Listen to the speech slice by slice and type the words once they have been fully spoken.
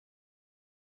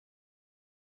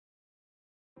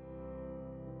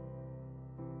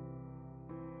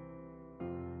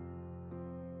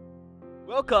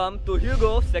Welcome to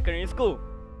HILLGROVE Secondary School.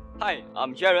 Hi,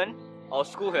 I'm Jaren. Our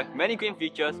school has many green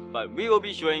features, but we will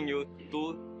be showing you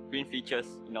 2 green features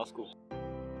in our school.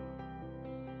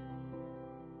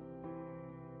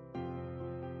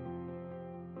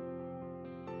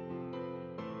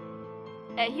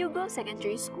 At HILLGROVE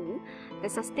Secondary School, the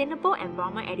Sustainable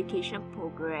Environment Education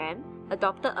Program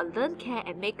adopted a learn, care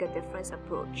and make a difference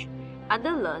approach.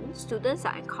 Under Learn, students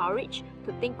are encouraged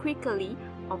to think critically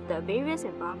of the various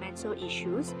environmental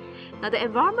issues. Now, the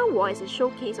environment wall is a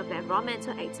showcase of the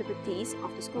environmental activities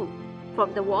of the school.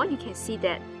 From the wall, you can see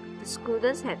that the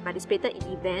students have participated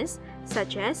in events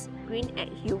such as Green at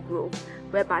HILLGROVE,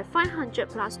 whereby 500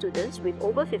 plus students with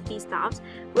over 50 staffs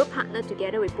will partner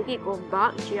together with Bukit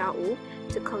Gombak GRO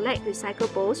to collect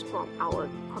recyclables from our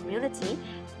community.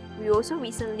 We also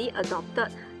recently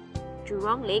adopted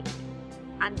Jurong Lake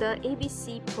under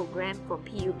ABC program from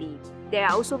PUB. There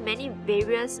are also many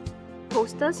various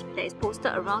posters that is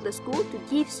posted around the school to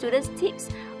give students tips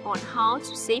on how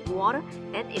to save water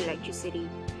and electricity.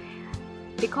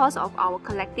 Because of our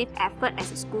collective effort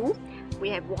as a school, we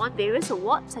have won various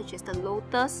awards such as the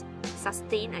Lotus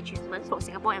Sustained Achievement from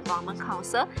Singapore Environment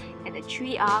Council and the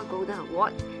 3R Golden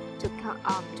Award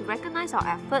to recognize our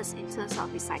efforts in terms of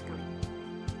recycling.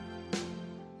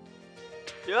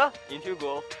 Here in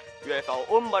HILLGROVE, we have our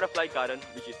own butterfly garden,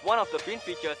 which is one of the green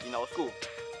features in our school.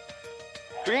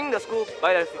 During the school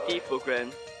biodiversity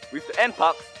program with the M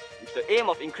Parks, with the aim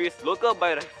of increased local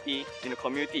biodiversity in the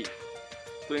community.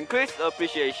 To increase the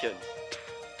appreciation,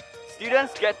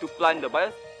 students get to plant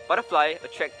the butterfly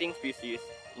attracting species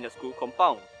in the school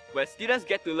compound, where students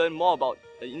get to learn more about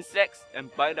the insects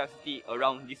and biodiversity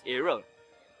around this area.